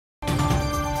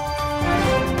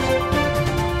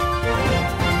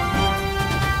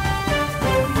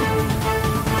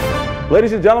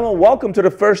Ladies and gentlemen, welcome to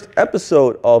the first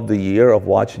episode of the year of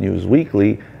Watch News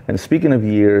Weekly. And speaking of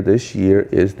year, this year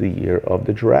is the year of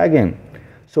the dragon.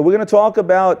 So we're going to talk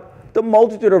about the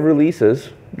multitude of releases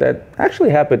that actually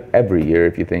happen every year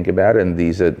if you think about it. And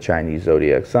these are Chinese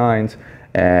zodiac signs.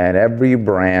 And every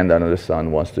brand under the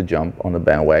sun wants to jump on the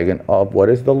bandwagon of what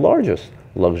is the largest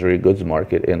luxury goods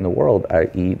market in the world,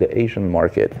 i.e. the Asian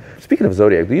market. Speaking of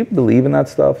zodiac, do you believe in that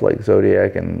stuff, like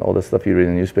zodiac and all the stuff you read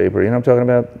in the newspaper? You know what I'm talking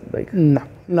about? Like, no,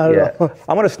 not at all.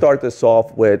 I'm going to start this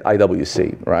off with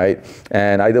IWC, right?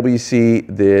 And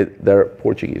IWC did their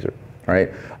Portuguese,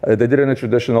 right? They did it in a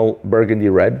traditional burgundy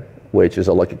red, which is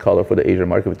a lucky color for the Asian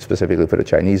market, but specifically for the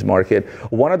Chinese market.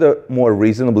 One of the more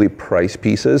reasonably priced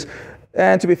pieces.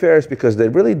 And to be fair, it's because they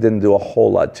really didn't do a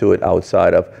whole lot to it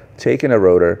outside of taking a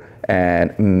rotor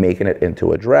and making it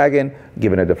into a dragon,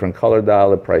 giving a different color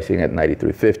dial, and pricing at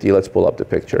 $93.50. Let's pull up the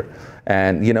picture.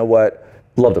 And you know what?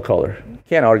 Love the color.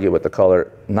 Can't argue with the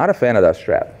color. Not a fan of that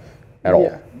strap at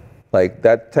all. Like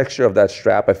that texture of that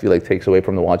strap, I feel like takes away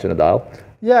from the watch and the dial.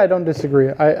 Yeah, I don't disagree.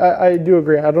 I do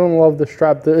agree. I don't love the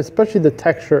strap, especially the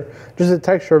texture. Just the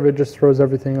texture of it just throws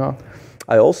everything off.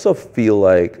 I also feel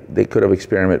like they could have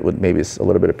experimented with maybe a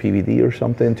little bit of PVD or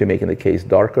something to making the case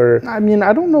darker. I mean,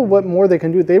 I don't know what more they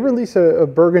can do. They release a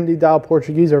burgundy dial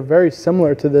Portuguese are very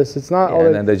similar to this. It's not all.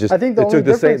 And then they just they took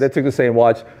the same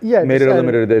watch, made it a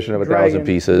limited edition of 1,000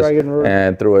 pieces,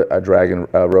 and threw a dragon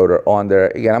rotor on there.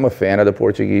 Again, I'm a fan of the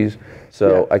Portuguese,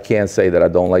 so I can't say that I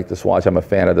don't like this watch. I'm a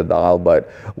fan of the dial, but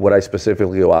would I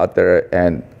specifically go out there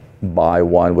and buy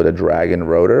one with a dragon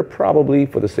rotor? Probably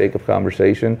for the sake of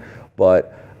conversation.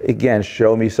 But again,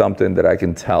 show me something that I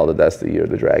can tell that that's the year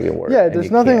the dragon worked. Yeah,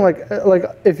 there's nothing like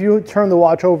if you turn the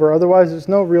watch over. Otherwise, there's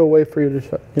no real way for you to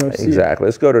see exactly.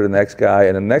 Let's go to the next guy,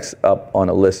 and the next up on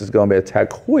the list is going to be a Tag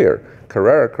Heuer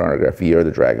Carrera chronograph, year of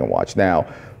the dragon watch.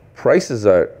 Now, prices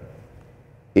are,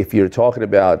 if you're talking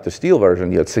about the steel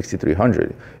version, you're at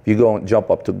 $6,300. If you go and jump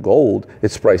up to gold,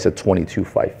 it's priced at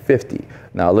 $22,550.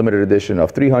 Now, limited edition of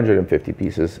 350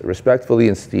 pieces, respectively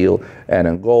in steel and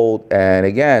in gold. And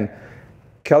again,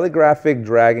 calligraphic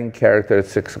dragon character at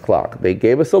 6 o'clock. They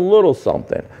gave us a little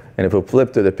something. And if we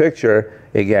flip to the picture,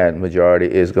 again, majority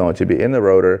is going to be in the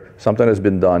rotor. Something that's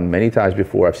been done many times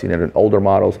before. I've seen it in older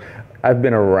models. I've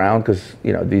been around because,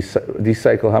 you know, these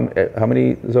cycle, how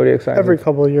many zodiac signs? Every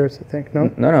couple of years, I think,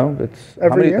 no? No, it's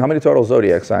every year? How many total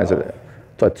zodiac signs are there?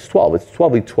 So it's 12. It's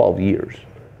 12 years,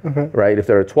 right? If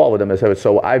there are 12 of them,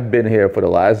 so I've been here for the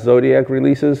last zodiac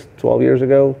releases 12 years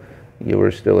ago. You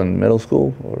were still in middle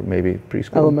school or maybe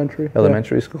preschool?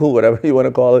 Elementary school, whatever you want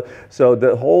to call it. So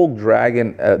the whole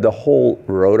dragon, the whole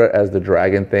rotor as the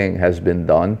dragon thing has been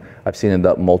done. I've seen it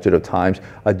done multitude of times.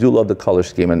 I do love the color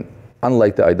scheme, and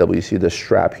unlike the IWC, the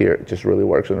strap here just really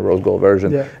works in the rose gold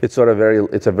version. Yeah. It's sort of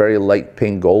it's a very light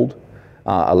pink gold.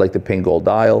 I like the pink gold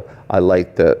dial. I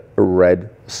like the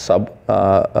red sub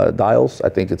dials. I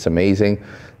think it's amazing.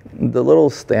 The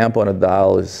little stamp on a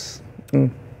dial is.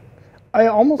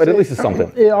 But at least it's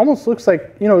something. It almost looks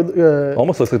like, you know.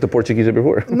 Almost looks like the Portuguese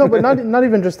before. No, but not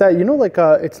even just that. You know, like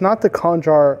it's not the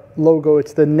Conjar logo;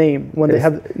 it's the name when they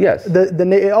have. Yes. The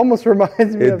name. It almost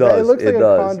reminds me of that. It looks like a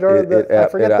Conjar. I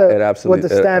forget what the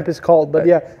stamp is called, but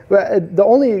yeah. The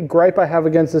only gripe I have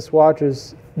against this watch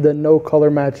is the no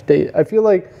color match date. I feel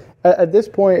like at this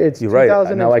point it's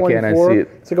 2024. Now I can't see it.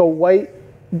 It's like a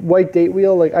white date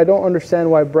wheel. Like I don't understand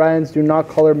why brands do not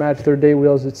color match their date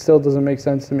wheels. It still doesn't make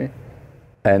sense to me.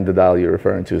 And the dial you're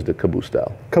referring to is the Caboose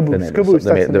dial. Caboose.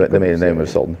 The main name of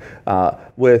the Sultan.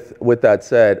 With that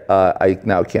said, I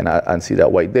now cannot unsee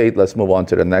that white date. Let's move on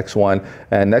to the next one.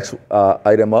 And next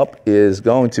item up is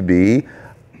going to be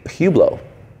Hublot.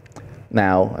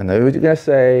 Now, I know what you're going to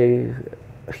say.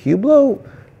 Hublot,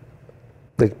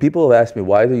 like people have asked me,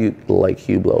 why do you like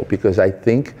Hublot? Because I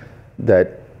think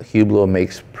that Hublot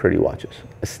makes pretty watches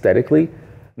aesthetically.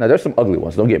 Now, there's some ugly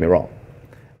ones, don't get me wrong.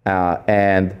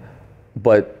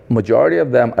 But majority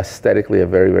of them aesthetically are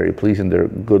very, very pleasing. They're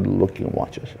good-looking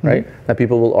watches, right? Now,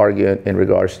 people will argue in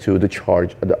regards to the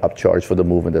upcharge for the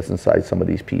movement that's inside some of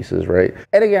these pieces, right?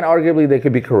 And again, arguably they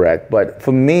could be correct, but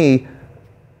for me,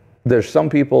 there's some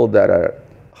people that are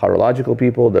horological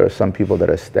people. There are some people that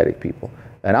are aesthetic people,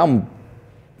 and I'm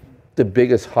the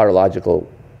biggest horological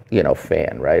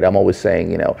fan, right? I'm always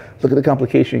saying, look at the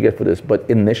complication you get for this. But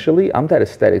initially, I'm that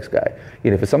aesthetics guy.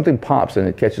 If something pops and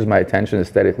it catches my attention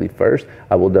aesthetically first,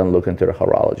 I will then look into the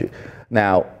horology.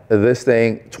 Now, this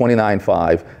thing,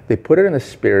 29.5, they put it in the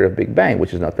spirit of Big Bang,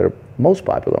 which is not their most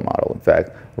popular model. In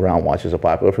fact, round watches are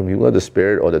popular from people. The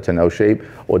spirit or the tonneau shape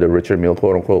or the Richard Mille,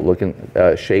 quote unquote, looking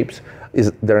shapes,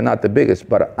 they're not the biggest,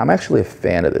 but I'm actually a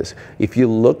fan of this. If you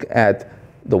look at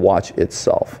the watch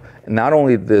itself, not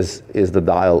only this is the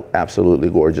dial absolutely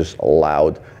gorgeous,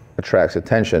 loud, attracts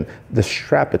attention, the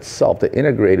strap itself, they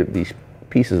integrated these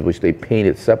pieces which they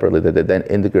painted separately that they then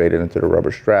integrated into the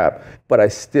rubber strap. But I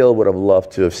still would have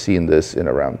loved to have seen this in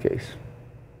a round case.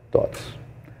 Thoughts?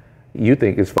 You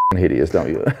think it's f***ing hideous, don't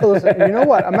you? Listen, you know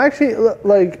what? I'm actually,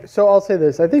 like, so I'll say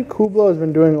this. I think Hublot has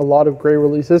been doing a lot of great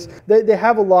releases. They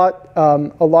have a lot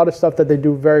of stuff that they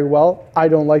do very well. I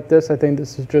don't like this. I think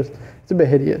this is just, it's a bit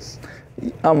hideous.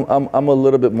 I'm a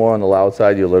little bit more on the loud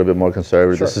side. You're a little bit more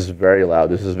conservative. Sure. This is very loud.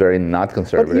 This is very not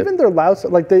conservative. But even their loud,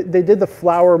 like they did the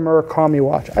Flower Murakami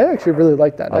watch. I actually really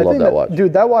like that. I love that watch.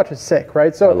 Dude, that watch is sick,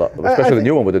 right? So especially the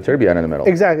new one with the tourbillon in the middle.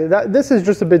 Exactly. This is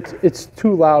just a bit. It's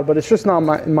too loud, but it's just not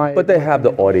my. But they have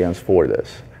the audience for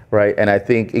this. Right, and I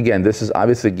think, again, this is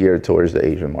obviously geared towards the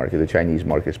Asian market, the Chinese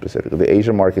market specifically. The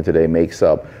Asian market today makes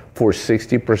up for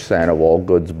 60% of all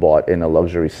goods bought in the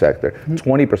luxury sector.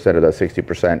 20% of that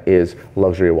 60% is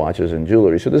luxury watches and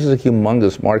jewelry. So this is a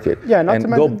humongous market. Yeah, not to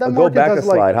mention that go back a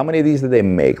slide. How many of these did they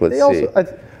make? Let's see. I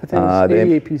think it's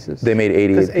 88 pieces. They made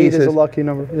 88 pieces. 8 is a lucky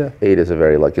number, yeah. 8 is a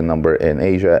very lucky number in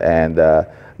Asia, and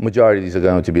majority of these are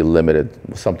going to be limited,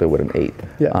 something with an 8,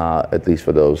 at least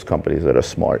for those companies that are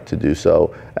smart to do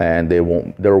so, and there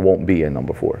won't be a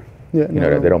number 4. Yeah,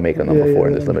 they don't make a number 4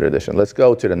 in this limited edition. Let's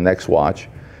go to the next watch,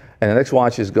 and the next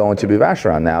watch is going to be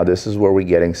Vacheron. Now, this is where we're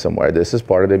getting somewhere. This is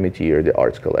part of the Métier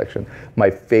d'Arts collection. My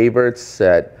favorite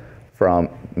set from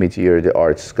Métier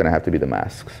d'Arts is going to have to be the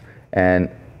masks,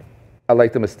 and I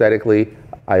like them aesthetically.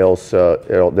 They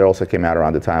also came out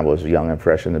around the time I was young and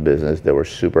fresh in the business. They were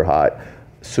super hot.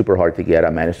 Super hard to get. I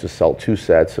managed to sell 2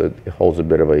 sets, so it holds a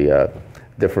bit of a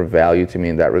different value to me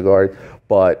in that regard.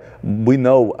 But we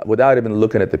know, without even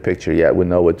looking at the picture yet, we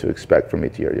know what to expect from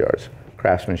Métier d'Arts.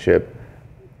 Craftsmanship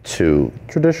to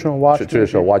traditional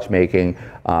watchmaking,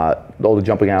 all the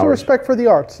jumping hours. To respect for the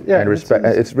arts, yeah. And respect.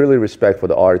 It's really respect for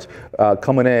the arts.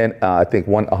 Coming in, I think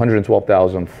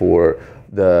 $112,000 for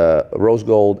the rose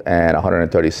gold and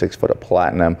 136 for the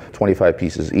platinum, 25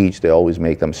 pieces each. They always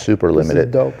make them super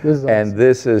limited. This is dope. This is awesome. And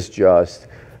this is just,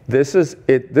 this is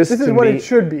it. This is what it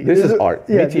should be. This is art.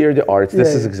 Yeah, Métier d'Arts.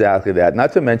 This is exactly that.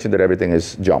 Not to mention that everything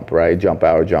is jump, right? Jump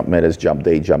hour, jump minutes, jump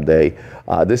day, jump day.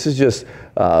 This is just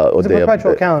it's a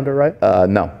perpetual calendar, right?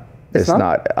 No, it's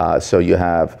not. So you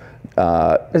have.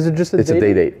 Is it just a it's day? A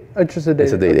day date. It's just a day.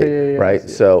 It's a day date, right?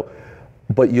 So,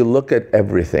 but you look at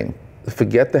everything.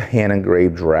 Forget the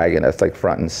hand-engraved dragon that's like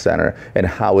front and center and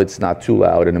how it's not too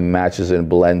loud and it matches and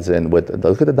blends in with,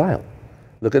 look at the dial.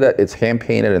 Look at that, it's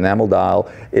hand-painted enamel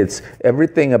dial. It's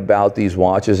everything about these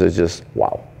watches is just,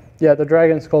 wow. Yeah, the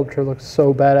dragon sculpture looks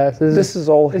so badass. This is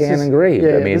all hand-engraved.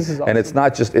 Yeah, I mean, this is awesome. And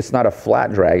it's not a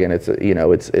flat dragon. It's, it's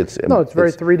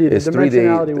very 3D. The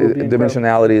dimensionality will be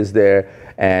dimensionality is there.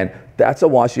 And that's a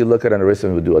watch you look at on the wrist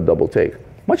and would do a double take.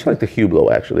 Much like the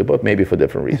Hublot, actually, but maybe for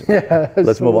different reasons.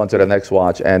 Let's move on to the next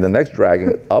watch. And the next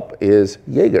dragon up is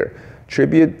Jaeger,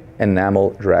 Tribute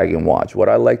Enamel Dragon Watch. What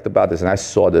I liked about this, and I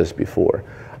saw this before,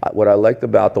 what I liked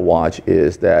about the watch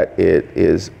is that it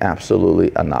is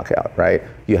absolutely a knockout, right?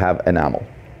 You have enamel,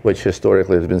 which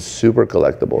historically has been super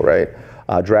collectible, right?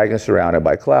 Dragon surrounded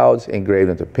by clouds,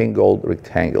 engraved into pink gold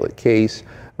rectangular case,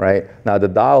 right? Now the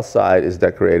dial side is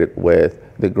decorated with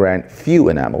the Grand Few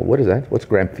enamel. What is that? What's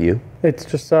Grand Few? It's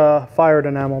just a fired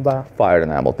enamel dial. Fired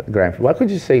enamel, Grand Few. Why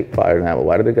could you say fired enamel?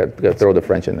 Why did they throw the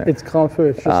French in there? It's Grand Few.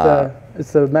 It's just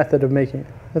it's the method of making it.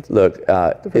 It's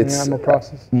enamel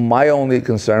process. My only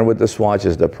concern with this watch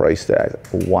is the price tag.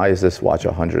 Why is this watch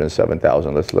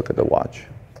 $107,000? Let's look at the watch.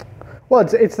 Well,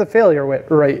 it's the failure rate,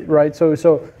 right? So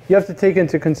you have to take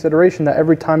into consideration that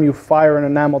every time you fire an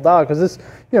enamel dial, because this,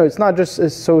 it's not just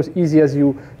as so easy as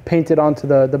you paint it onto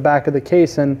the back of the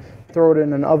case and throw it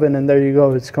in an oven and there you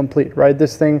go, it's complete, right?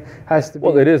 This thing has to be...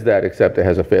 Well, it is that, except it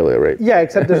has a failure rate. Yeah,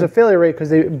 except there's a failure rate because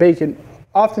they bake it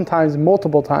oftentimes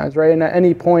multiple times, right? And at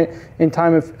any point in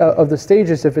time of the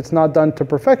stages, if it's not done to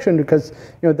perfection, because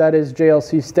that is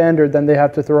JLC standard, then they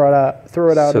have to throw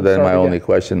it out. So then my only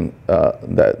question,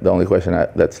 the only question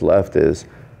that's left is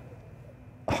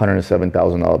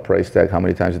 $107,000 price tag. How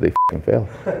many times did they f***ing fail?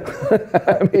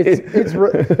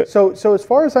 So as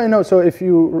far as I know, so if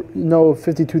you know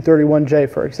 5231J,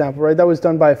 for example, right? That was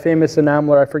done by a famous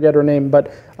enameler. I forget her name,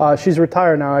 but she's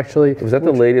retired now, actually. Was that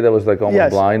the lady that was like almost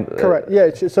blind? Correct.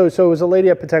 Yeah. So it was a lady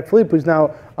at Patek Philippe who's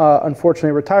now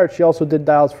unfortunately retired. She also did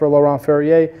dials for Laurent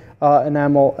Ferrier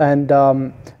enamel, and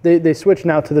they switched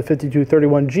now to the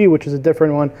 5231G, which is a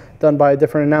different one done by a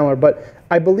different enameler. But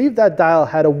I believe that dial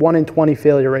had a 1 in 20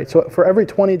 failure rate. So for every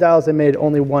 20 dials they made,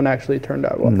 only one actually turned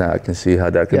out well. Now I can see how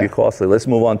that could be costly. Let's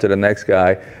move on to the next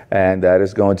guy, and that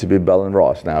is going to be Bell &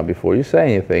 Ross. Now, before you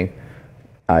say anything,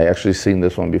 I actually seen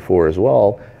this one before as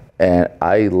well, and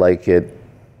I like it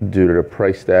due to the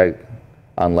price tag,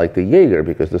 unlike the Jaeger,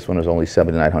 because this one is only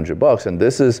 $7,900, and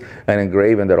this is an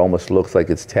engraving that almost looks like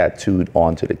it's tattooed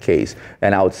onto the case.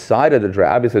 And outside of the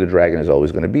dragon, obviously the dragon is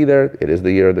always going to be there. It is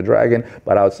the year of the dragon,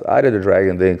 but outside of the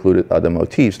dragon, they included other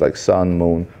motifs like sun,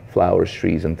 moon, flowers,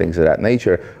 trees, and things of that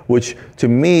nature, which to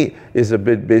me is a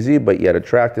bit busy, but yet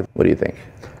attractive. What do you think?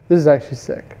 This is actually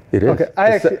sick. It is. Okay,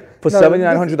 for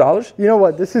 $7,900? You know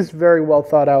what? This is very well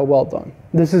thought out, well done.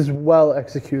 This is well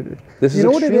executed. This is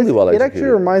extremely well executed. It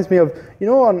actually reminds me of, you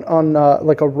know, on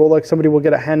like a Rolex, somebody will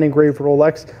get a hand engraved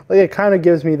Rolex. Like it kind of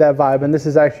gives me that vibe, and this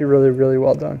is actually really, really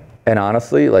well done. And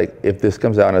honestly, like if this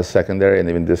comes out as secondary and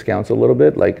even discounts a little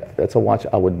bit, like that's a watch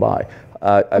I would buy.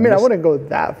 I wouldn't go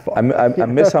that far. I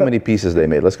miss how many pieces they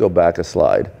made. Let's go back a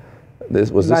slide. This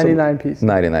 99 pieces.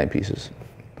 99 pieces.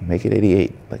 Make it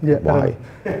 88. Like why?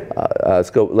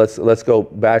 Let's go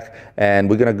back, and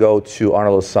we're gonna go to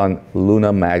Arnold's Son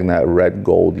Luna Magna Red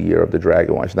Gold Year of the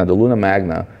Dragon watch. Now the Luna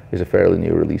Magna is a fairly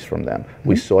new release from them.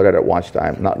 We saw that at Watch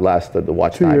Time, not last at the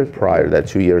Watch Time prior to that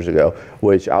 2 years ago,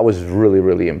 which I was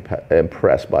really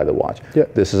impressed by the watch. Yeah.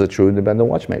 This is a true independent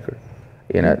watchmaker.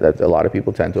 You know, that a lot of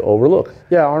people tend to overlook.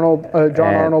 Yeah,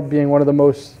 John Arnold being one of the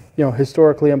most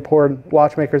historically important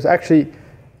watchmakers. Actually,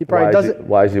 he probably doesn't.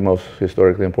 Why is he most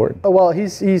historically important? Well,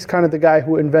 he's kind of the guy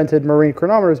who invented marine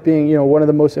chronometers, being one of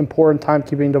the most important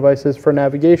timekeeping devices for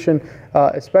navigation,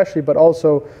 especially. But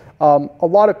also, a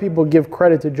lot of people give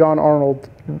credit to John Arnold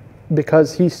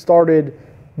because he started.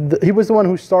 He was the one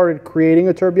who started creating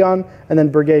a tourbillon, and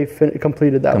then Breguet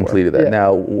completed that. Yeah.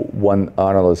 Now, when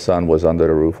Arnold's Son was under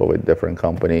the roof of a different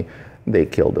company, they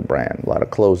killed the brand. A lot of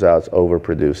closeouts,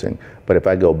 overproducing. But if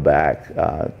I go back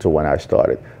to when I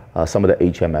started, some of the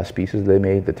HMS pieces they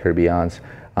made, the tourbillons,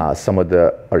 some of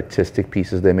the artistic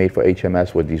pieces they made for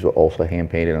HMS, where these were also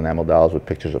hand-painted enamel dolls with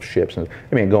pictures of ships. And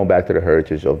I mean, going back to the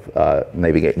heritage of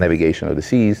navigation of the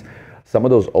seas, some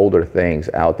of those older things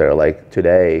out there, like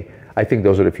today, I think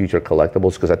those are the future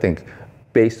collectibles, because I think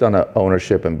based on the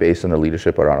ownership and based on the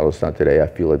leadership at Arnold's Son today, I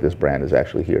feel like this brand is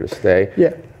actually here to stay.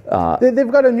 Yeah.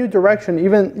 They've got a new direction,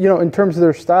 even in terms of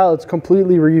their style. It's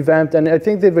completely revamped, and I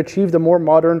think they've achieved a more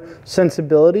modern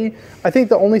sensibility. I think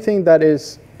the only thing that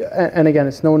is, and again,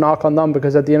 it's no knock on them,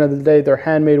 because at the end of the day, they're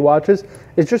handmade watches.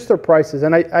 It's just their prices,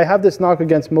 and I have this knock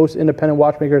against most independent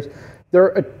watchmakers.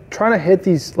 They're trying to hit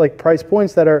these price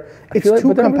points that are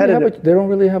too competitive. They don't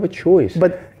really have a choice.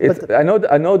 But I know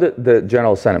the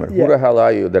general sentiment. Yeah. Who the hell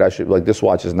are you that I should this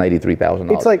watch is $93,000?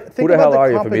 It's like, who the hell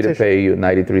are you for me to pay you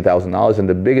 $93,000? And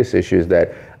the biggest issue is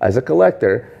that as a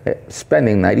collector,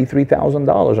 spending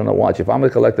 $93,000 on a watch. If I'm a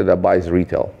collector that buys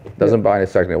retail, doesn't buy in a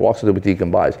second, walks to the boutique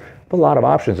and buys, a lot of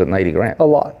options at 90 grand. A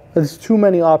lot. There's too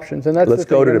many options, and that's. Let's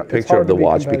go to the picture of the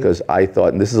watch, because I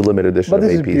thought, and this is a limited edition of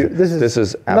 8 pieces. This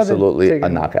is absolutely a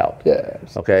knockout. Yeah.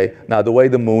 Okay. Now the way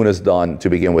the moon is done to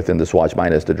begin with in this watch,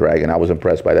 minus the dragon, I was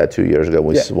impressed by that 2 years ago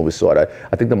when we saw that.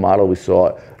 I think the model we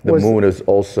saw, the moon is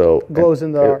also glows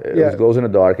in the dark. It glows in the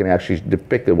dark, and actually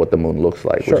depicted what the moon looks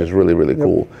like, which is really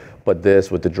cool. But this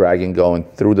with the dragon going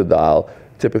through the dial.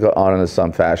 Typical Arnold's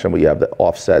Son fashion, where you have the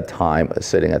offset time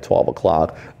sitting at 12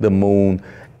 o'clock, the moon,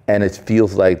 and it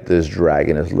feels like this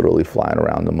dragon is literally flying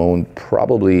around the moon.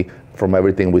 Probably, from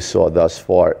everything we saw thus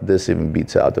far, this even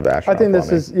beats out the Vacheron. I think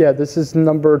this is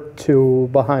number 2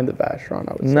 behind the Vacheron,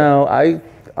 I would say. No,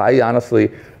 I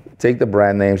honestly, take the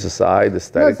brand names aside,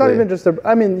 aesthetically. No, it's not even just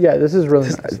this is really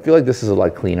nice. I feel like this is a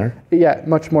lot cleaner. Yeah,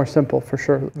 much more simple, for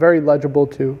sure. Very legible,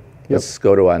 too. Let's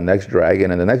go to our next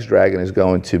dragon, and the next dragon is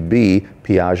going to be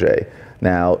Piaget.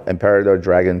 Now, Imperator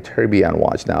Dragon Tourbillon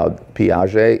watch. Now,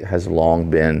 Piaget has long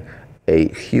been a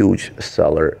huge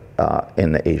seller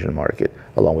in the Asian market,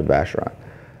 along with Vacheron.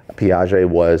 Piaget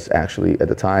was actually, at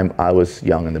the time I was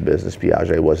young in the business,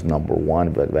 Piaget was number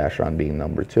 1, but Vacheron being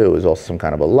number 2. It was also some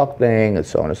kind of a luck thing, and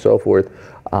so on and so forth.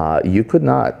 You could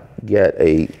not get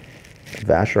a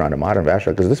Vacheron, a modern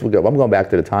Vacheron, because I'm going back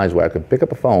to the times where I could pick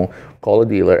up a phone, call a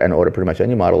dealer, and order pretty much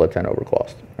any model at 10 over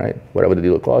cost, right? Whatever the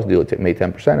dealer cost, dealer made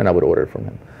 10%, and I would order it from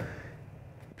him.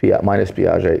 Minus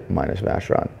Piaget, minus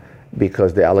Vacheron,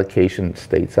 because the allocation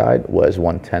stateside was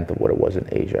 1/10 of what it was in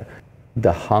Asia.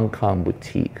 The Hong Kong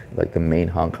boutique, like the main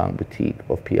Hong Kong boutique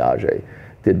of Piaget,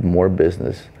 did more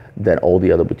business than all the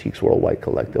other boutiques worldwide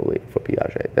collectively for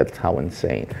Piaget. That's how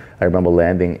insane. I remember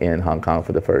landing in Hong Kong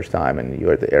for the first time, and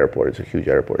you're at the airport. It's a huge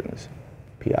airport, and it's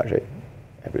Piaget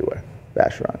everywhere.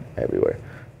 Vacheron everywhere.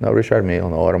 No Richard Mille,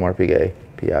 no Audemars Piguet,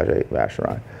 Piaget,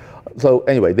 Vacheron. So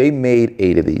anyway, they made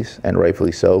 8 of these, and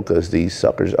rightfully so, because these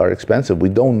suckers are expensive. We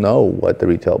don't know what the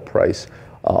retail price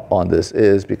on this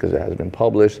is because it has been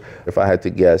published. If I had to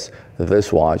guess,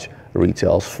 this watch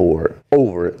retails for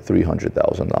over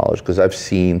 $300,000 because I've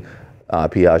seen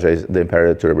Piaget's, the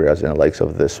Imperator Tourbillons, and the likes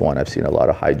of this one. I've seen a lot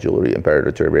of high jewelry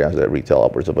Imperator Tourbillons that retail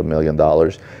upwards of $1 million.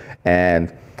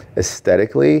 And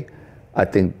aesthetically, I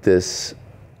think this,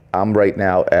 I'm right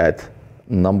now at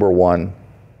number 1,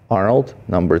 Arnold,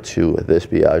 number 2, this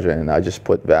Piaget, and I just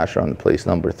put Vacheron in place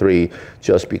number 3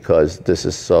 just because this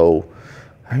is so,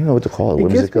 I don't know what to call it.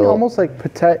 It gives me almost like,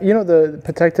 the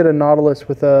protected Nautilus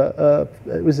with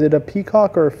was it a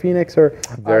peacock or a phoenix or?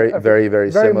 Very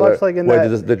similar. Much like in where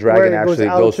that, the dragon actually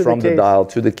goes from the dial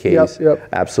to the case. Yep.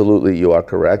 Absolutely, you are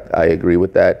correct. I agree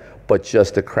with that. But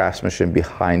just the craftsmanship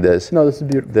behind this. No, this is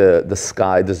beautiful. The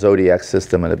sky, the zodiac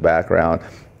system in the background.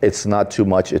 It's not too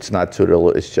much, it's not too little,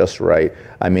 it's just right.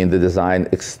 I mean, the design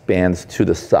expands to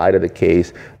the side of the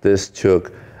case. This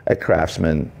took a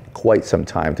craftsman quite some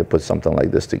time to put something like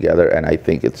this together, and I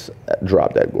think it's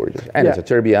drop dead gorgeous. And it's a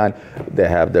tourbillon. They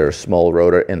have their small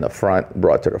rotor in the front,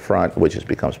 brought to the front, which just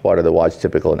becomes part of the watch,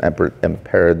 typical in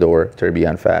Emperador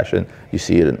tourbillon fashion. You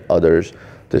see it in others.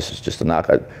 This is just a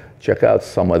knockout. Check out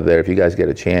some of their, if you guys get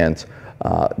a chance,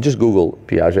 just Google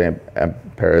Piaget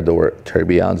Emperador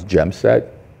tourbillons gem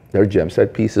set. Their gem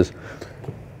set pieces,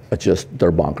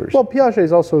 they're bonkers. Well, Piaget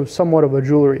is also somewhat of a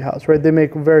jewelry house, right? They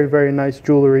make very, very nice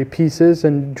jewelry pieces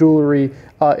and jewelry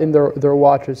in their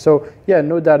watches. So, yeah,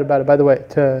 no doubt about it. By the way,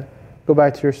 to go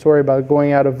back to your story about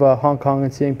going out of Hong Kong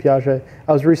and seeing Piaget,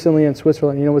 I was recently in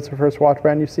Switzerland. You know what's the first watch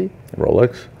brand you see?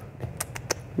 Rolex?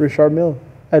 Richard Mille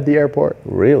at the airport.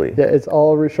 Really? Yeah, it's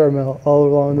all Richard Mille all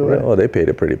along the way. Oh, they paid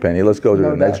a pretty penny. Let's go to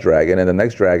the next dragon, and the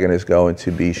next dragon is going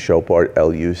to be Chopard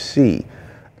LUC.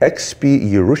 XP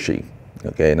Urushi.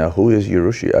 Okay, now who is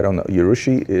Urushi? I don't know.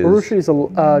 Urushi is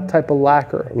a type of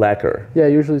lacquer. Lacquer. Yeah,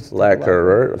 usually it's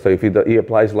lacquer. So if he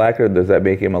applies lacquer, does that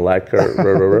make him a lacquer?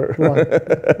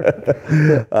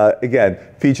 Again,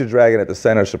 featured dragon at the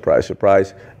center, surprise,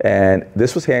 surprise. And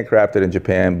this was handcrafted in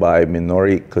Japan by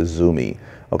Minori Kazumi.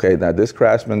 Okay, now this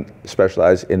craftsman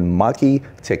specialized in maki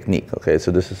technique. Okay,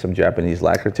 so this is some Japanese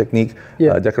lacquer technique,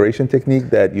 decoration technique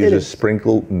that uses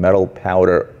sprinkled metal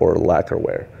powder or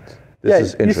lacquerware. This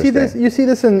is interesting. You see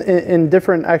this in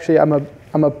different. Actually, I'm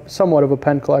a somewhat of a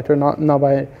pen collector, not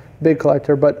by a big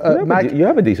collector, but you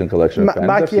have a decent collection of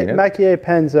pens. Maquet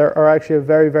pens are actually a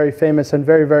very, very famous and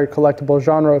very, very collectible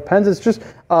genre of pens. It's just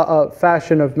a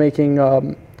fashion of making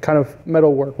kind of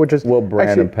metal work, which is what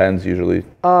brand of pens usually?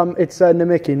 It's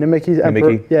Namiki.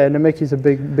 Namiki? Yeah, Namiki's a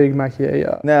big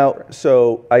Maquet. Now,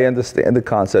 so I understand the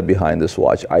concept behind this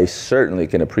watch. I certainly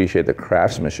can appreciate the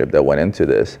craftsmanship that went into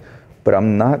this, but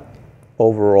I'm not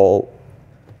overall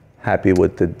happy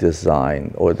with the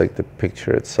design or like the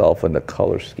picture itself and the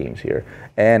color schemes here.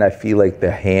 And I feel like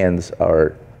the hands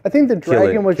are. I think the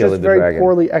dragon was just very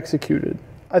poorly executed.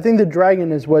 I think the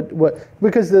dragon is what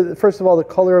because first of all, the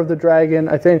color of the dragon,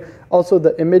 I think also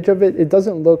the image of it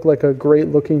doesn't look like a great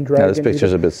looking dragon. Now this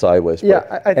picture's a bit sideways.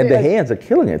 Yeah, and the hands are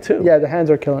killing it too. Yeah, the hands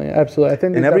are killing it, absolutely. I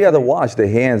think in every other watch, the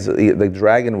hands, the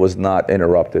dragon was not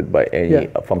interrupted by any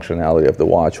functionality of the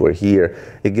watch, where here,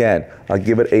 again, I'll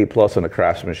give it A+ on the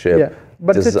craftsmanship. Yeah.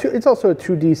 But it's also a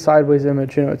 2D sideways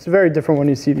image. You know, it's very different when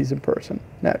you see these in person,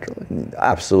 naturally.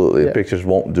 Absolutely. The pictures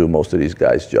won't do most of these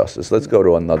guys justice. Let's go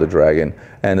to another dragon.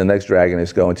 And the next dragon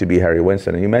is going to be Harry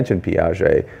Winston. And you mentioned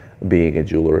Piaget being a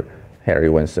jeweler. Harry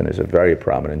Winston is a very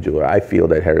prominent jeweler. I feel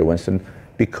that Harry Winston,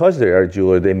 because they are a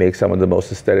jeweler, they make some of the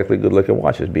most aesthetically good-looking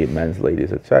watches, be it men's,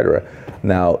 ladies, etc.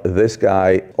 Now, this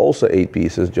guy, also 8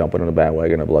 pieces, jumping on the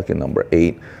bandwagon of lucky number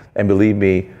 8. And believe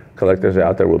me, collectors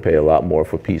out there will pay a lot more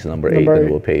for piece number 8 than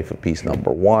will pay for piece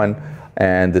number 1.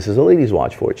 And this is a ladies'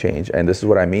 watch for a change. And this is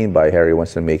what I mean by Harry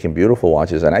Winston making beautiful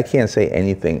watches. And I can't say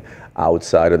anything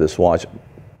outside of this watch,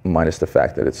 minus the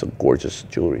fact that it's a gorgeous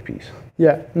jewelry piece.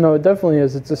 Yeah, no, it definitely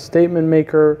is. It's a statement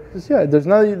maker. Yeah, there's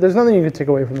nothing you can take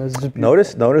away from this.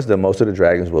 Notice that most of the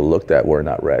dragons we looked at were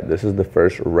not red. This is the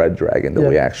first red dragon that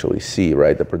we actually see,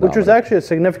 right? The predominant. Which was actually a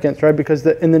significance, right? Because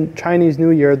in the Chinese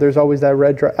New Year, there's always that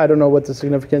red dragon. I don't know what the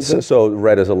significance is. So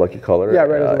red is a lucky color. Yeah,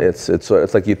 red is a lucky.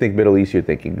 It's like you think Middle East, you're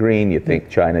thinking green. You think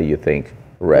China, you think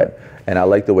red. And I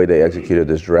like the way they executed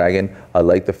this dragon. I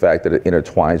like the fact that it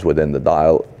intertwines within the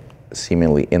dial,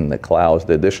 seemingly in the clouds.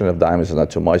 The addition of diamonds is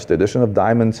not too much. The addition of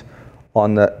diamonds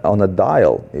on the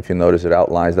dial, if you notice, it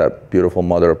outlines that beautiful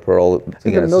mother of pearl. It's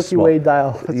like a Milky Way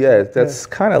dial. That's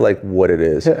kind of like what it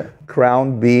is. Yeah.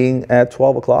 Crown being at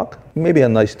 12 o'clock, maybe a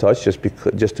nice touch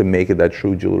just to make it that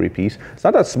true jewelry piece. It's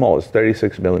not that small. It's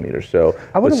 36 millimeters. So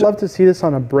I would have loved to see this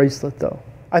on a bracelet, though.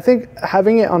 I think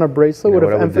having it on a bracelet would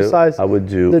have emphasized I would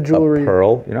do the jewelry. A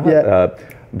pearl. You know,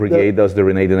 Brigade does the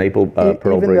Renee DeNaples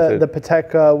pearl bracelet. Even the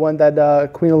Patek one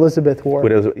that Queen Elizabeth wore.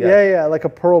 Yeah, like a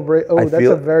pearl bracelet. Oh, that's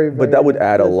a very, very. But that would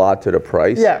add a lot to the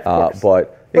price. Yeah, of course.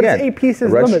 But again, it's 8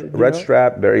 pieces limited. Red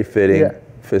strap, very fitting. Yeah.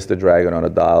 Fisted dragon on a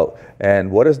dial.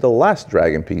 And what is the last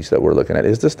dragon piece that we're looking at?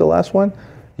 Is this the last one?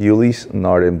 Ulysse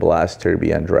Nardin Blast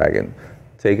Tourbillon Dragon.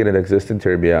 Taking an existing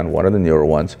Tourbillon, one of the newer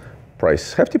ones.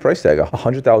 Hefty price tag,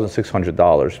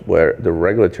 $100,600, where the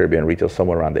regular Tourbillon retails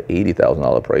somewhere around the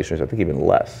 $80,000 price range, I think even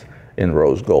less in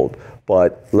rose gold.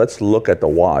 But let's look at the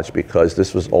watch, because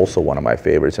this was also one of my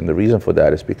favorites. And the reason for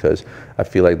that is because I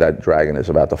feel like that dragon is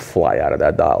about to fly out of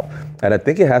that dial. And I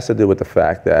think it has to do with the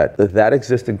fact that that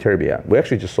existing Tourbillon, we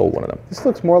actually just sold one of them. This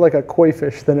looks more like a koi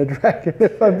fish than a dragon,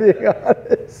 if I'm being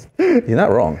honest. You're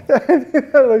not wrong. I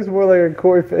think that looks more like a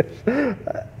koi fish.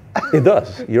 It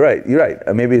does. You're right. You're right.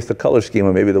 Maybe it's the color scheme,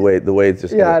 or maybe the way it's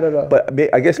just. Yeah, I don't know. But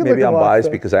I guess maybe I'm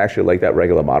biased because I actually like that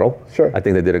regular model. Sure. I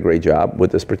think they did a great job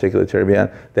with this particular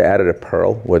Tourbillon. They added a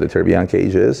pearl where the Tourbillon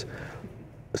cage is.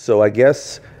 So I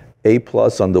guess A+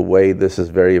 on the way this is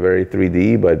very, very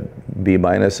 3D, but B-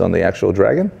 on the actual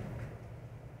dragon.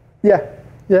 Yeah.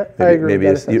 Yeah, maybe, I agree. Maybe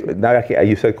it's now.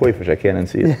 You said koi fish. I can't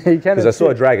unsee it. Yeah, you can't. Because I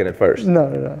saw a dragon at first.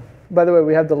 No. By the way,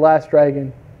 we have the last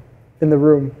dragon in the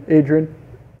room, Adrian.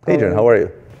 Adrian, how are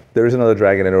you? There is another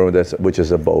dragon in the room, which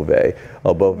is a Beauvais.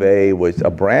 A Beauvais was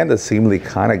a brand that seemingly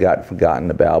kind of got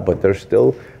forgotten about, but they're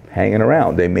still hanging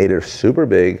around. They made it super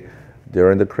big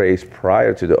during the craze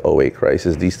prior to the 08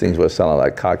 crisis. These things were selling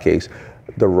like hotcakes.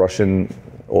 The Russian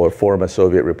or former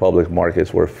Soviet Republic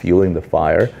markets were fueling the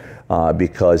fire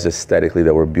because aesthetically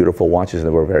they were beautiful watches and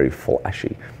they were very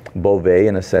flashy. Beauvais,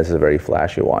 in a sense, is a very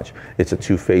flashy watch. It's a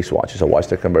two-face watch. It's a watch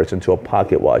that converts into a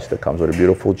pocket watch that comes with a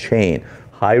beautiful chain.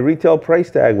 High retail price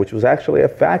tag, which was actually a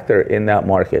factor in that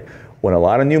market. When a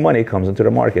lot of new money comes into the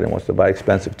market and wants to buy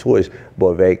expensive toys,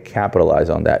 Beauvais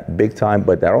capitalized on that big time,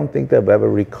 but I don't think they've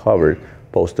ever recovered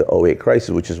post the 08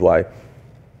 crisis, which is why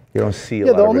you don't see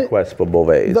a lot of requests for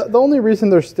Beauvais. The only reason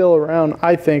they're still around,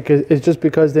 I think, is just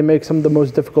because they make some of the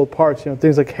most difficult parts. You know,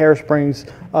 things like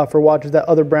hairsprings for watches that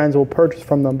other brands will purchase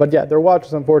from them. But yeah, their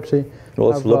watches, unfortunately. Well,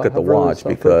 let's look at the watch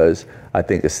because I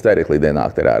think aesthetically they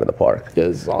knocked it out of the park. Yeah,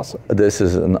 this is awesome. This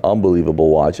is an unbelievable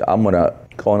watch. I'm gonna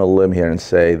go on a limb here and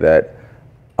say that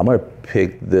I'm gonna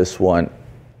pick this one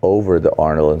over the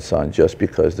Arnold & Son just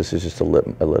because this is just a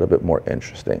little bit more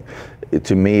interesting.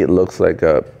 To me, it looks like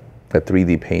a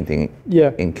 3D painting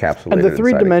encapsulated. And the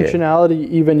three-dimensionality,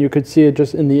 even you could see it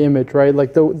just in the image, right?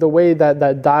 Like the way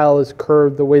that dial is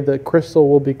curved, the way the crystal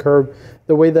will be curved,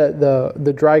 the way that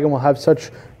the dragon will have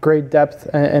such great depth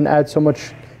and add so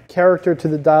much character to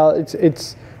the dial.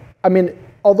 It's I mean,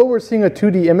 although we're seeing a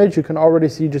 2D image, you can already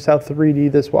see just how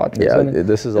 3D this watch is. Yeah,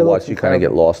 this is a watch you kind of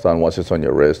get lost on once it's on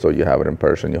your wrist or you have it in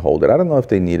person, you hold it. I don't know if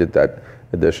they needed that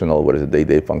additional, what is it,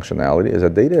 day-date functionality? Is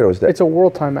that day-date or is that? It's a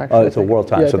world time, actually. It's a world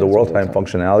time. So the world time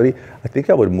functionality, I think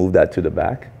I would move that to the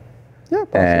back. Yeah,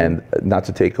 possibly. And not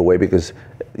to take away because,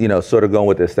 you know, sort of going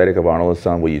with the aesthetic of Arnold &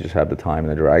 Son where you just have the time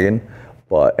and the dragon.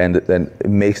 And then it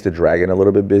makes the dragon a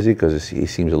little bit busy because he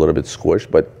seems a little bit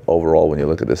squished. But overall, when you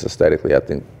look at this aesthetically, I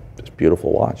think it's a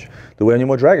beautiful watch. Do we have any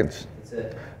more dragons? That's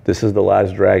it. This is The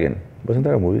Last Dragon. Wasn't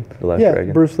that a movie? The Last Dragon?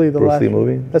 Yeah, Bruce Lee, Bruce Lee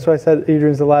movie? That's why I said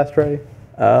Adrian's The Last Dragon.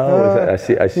 Oh,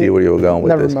 I see where you were going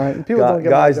with this. Never mind. People don't get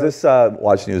guys, this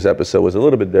Watch News episode was a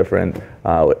little bit different.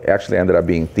 It actually ended up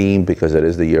being themed because it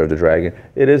is the Year of the Dragon.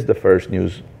 It is the first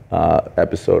news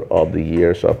episode of the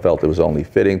year, so I felt it was only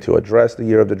fitting to address the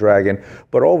Year of the Dragon.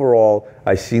 But overall,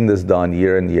 I've seen this done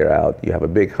year in, year out. You have a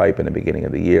big hype in the beginning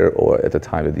of the year or at the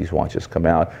time that these watches come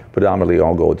out. Predominantly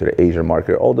all go to the Asian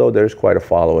market, although there's quite a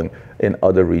following in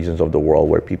other regions of the world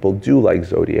where people do like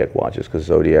Zodiac watches because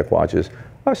Zodiac watches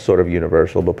are sort of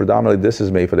universal, but predominantly this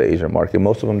is made for the Asian market.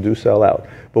 Most of them do sell out.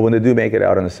 But when they do make it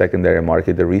out in the secondary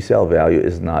market, the resale value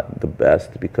is not the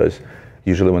best because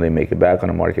usually when they make it back on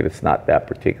the market, it's not that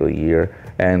particular year.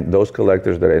 And those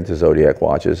collectors that are into Zodiac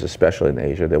watches, especially in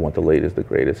Asia, they want the latest, the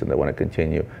greatest, and they want to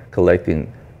continue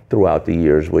collecting throughout the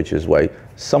years, which is why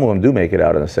some of them do make it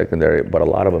out in the secondary, but a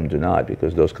lot of them do not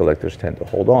because those collectors tend to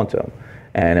hold on to them.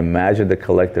 And imagine the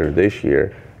collector this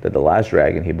year that the last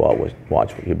Dragon he bought was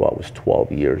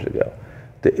 12 years ago.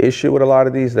 The issue with a lot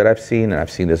of these that I've seen, and I've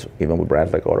seen this even with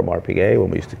brands like Audemars Piguet when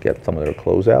we used to get some of their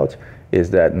closeouts, is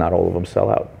that not all of them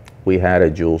sell out. We had a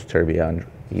Jules Tourbillon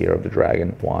Year of the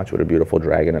Dragon watch with a beautiful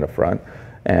dragon in the front,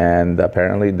 and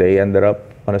apparently they ended up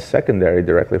on a secondary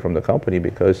directly from the company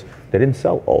because they didn't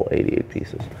sell all 88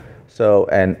 pieces. So,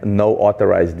 and no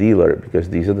authorized dealer because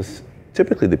these are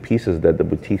typically the pieces that the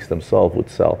boutiques themselves would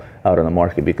sell out on the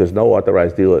market because no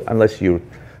authorized dealer, unless you're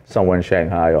somewhere in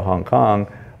Shanghai or Hong Kong,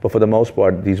 but for the most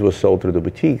part, these were sold through the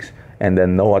boutiques and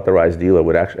then no authorized dealer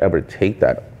would actually ever take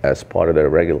that as part of their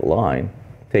regular line,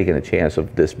 taking a chance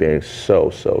of this being so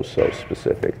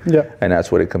specific. Yeah. And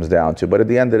that's what it comes down to. But at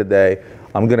the end of the day,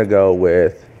 I'm still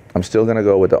going to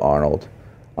go with the Arnold.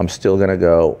 I'm still going to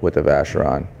go with the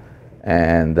Vacheron.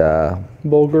 And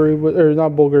Bulgari, or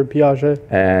not Bulgari, Piaget.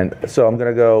 And so I'm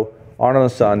going to go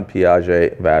Arnold & Son,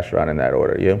 Piaget, Vacheron in that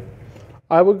order. You?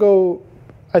 I would go,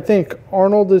 I think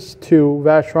Arnold is 2,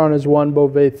 Vacheron is 1,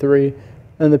 Beauvais 3,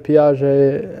 and the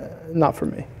Piaget, not for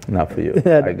me. Not for you.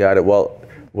 I got it. Well,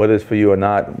 whether it's for you or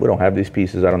not, we don't have these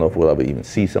pieces. I don't know if we'll ever even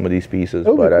see some of these pieces,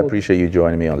 but cool. I appreciate you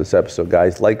joining me on this episode.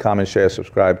 Guys, like, comment, share,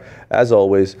 subscribe. As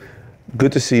always,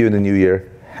 good to see you in the new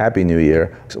year. Happy New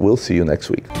Year. We'll see you next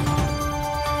week.